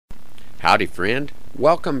Howdy, friend.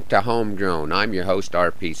 Welcome to Homegrown. I'm your host,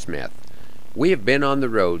 R.P. Smith. We have been on the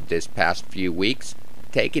road this past few weeks,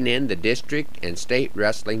 taking in the district and state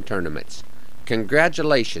wrestling tournaments.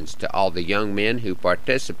 Congratulations to all the young men who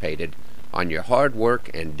participated on your hard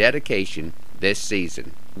work and dedication this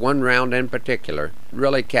season. One round in particular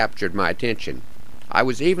really captured my attention. I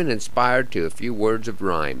was even inspired to a few words of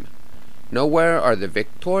rhyme. Nowhere are the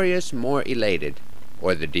victorious more elated,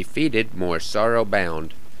 or the defeated more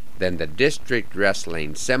sorrow-bound, than the district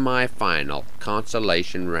wrestling semi-final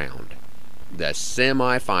consolation round. The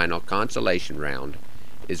semi-final consolation round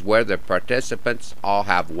is where the participants all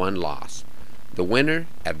have one loss. The winner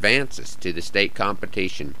advances to the state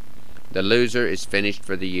competition. The loser is finished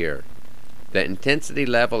for the year. The intensity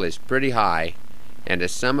level is pretty high, and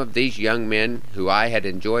as some of these young men who I had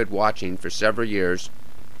enjoyed watching for several years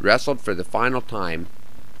wrestled for the final time,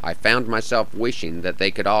 I found myself wishing that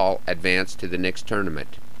they could all advance to the next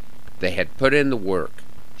tournament. They had put in the work,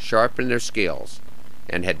 sharpened their skills,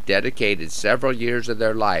 and had dedicated several years of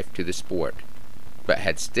their life to the sport, but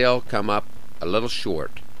had still come up a little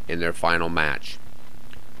short in their final match.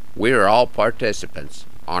 We are all participants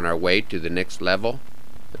on our way to the next level.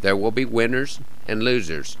 There will be winners and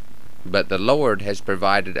losers, but the Lord has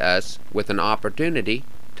provided us with an opportunity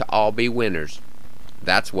to all be winners.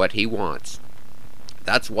 That's what He wants.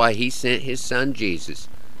 That's why He sent His Son Jesus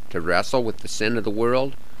to wrestle with the sin of the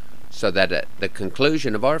world, so that at the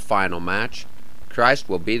conclusion of our final match, Christ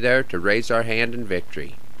will be there to raise our hand in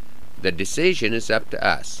victory. The decision is up to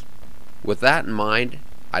us. With that in mind,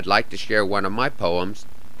 I'd like to share one of my poems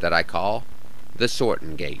that I call The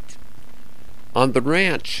Sortin' Gate. On the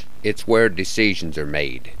ranch, it's where decisions are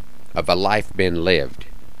made, of a life been lived,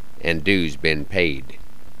 and dues been paid,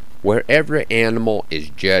 where every animal is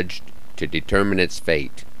judged to determine its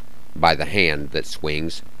fate by the hand that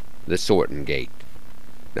swings the sortin' gate.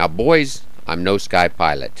 Now, boys, I'm no sky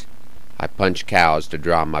pilot. I punch cows to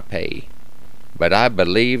draw my pay. But I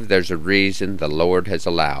believe there's a reason the Lord has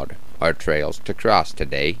allowed our trails to cross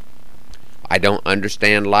today. I don't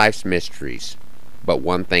understand life's mysteries, but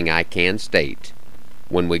one thing I can state.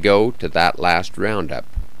 When we go to that last roundup,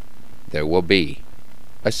 there will be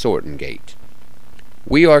a sortin' gate.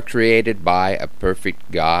 We are created by a perfect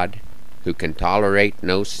God who can tolerate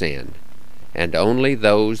no sin, and only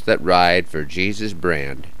those that ride for Jesus'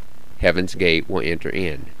 brand heaven's gate will enter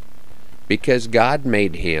in. Because God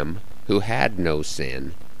made Him who had no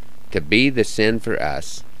sin to be the sin for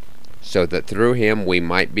us, so that through Him we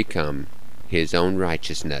might become His own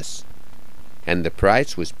righteousness. And the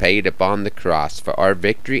price was paid upon the cross for our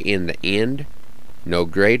victory in the end. No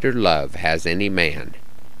greater love has any man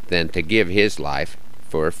than to give his life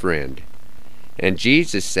for a friend. And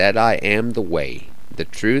Jesus said, I am the way, the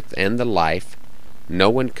truth, and the life. No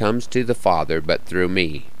one comes to the Father but through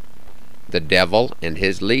me. The devil and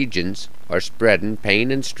his legions are spreading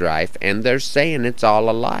pain and strife, and they're saying it's all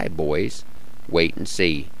a lie, boys. Wait and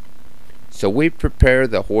see. So we prepare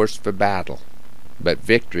the horse for battle, but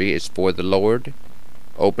victory is for the Lord.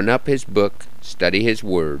 Open up His book, study His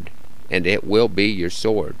word, and it will be your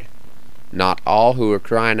sword. Not all who are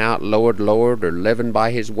crying out, Lord, Lord, are living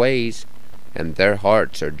by His ways, and their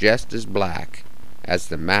hearts are just as black as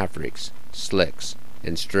the mavericks, slicks,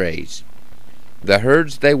 and strays. The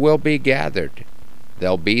herds they will be gathered.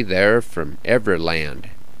 They'll be there from every land,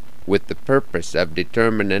 with the purpose of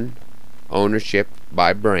determining ownership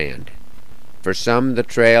by brand. For some the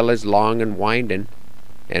trail is long and winding,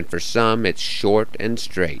 and for some it's short and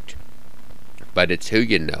straight. But it's who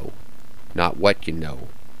you know, not what you know,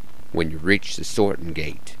 when you reach the sortin'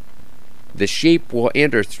 gate. The sheep will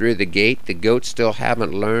enter through the gate, the goats still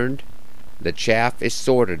haven't learned. The chaff is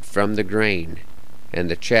sorted from the grain, and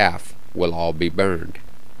the chaff will all be burned.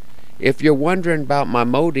 If you're wondering about my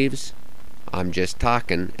motives, I'm just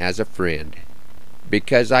talking as a friend,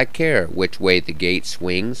 because I care which way the gate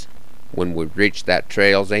swings when we reach that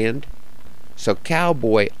trail's end. So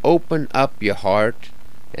cowboy, open up your heart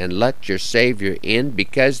and let your Savior in,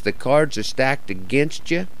 because the cards are stacked against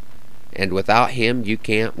you, and without Him you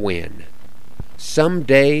can't win.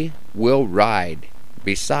 Someday we'll ride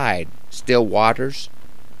beside still waters,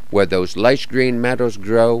 where those lush green meadows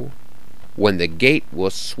grow, when the gate will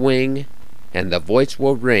swing and the voice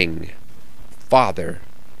will ring, Father,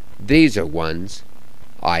 these are ones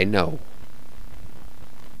I know.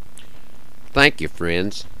 Thank you,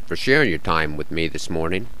 friends, for sharing your time with me this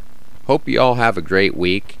morning. Hope you all have a great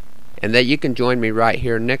week, and that you can join me right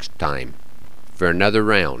here next time for another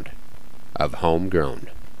round of Homegrown.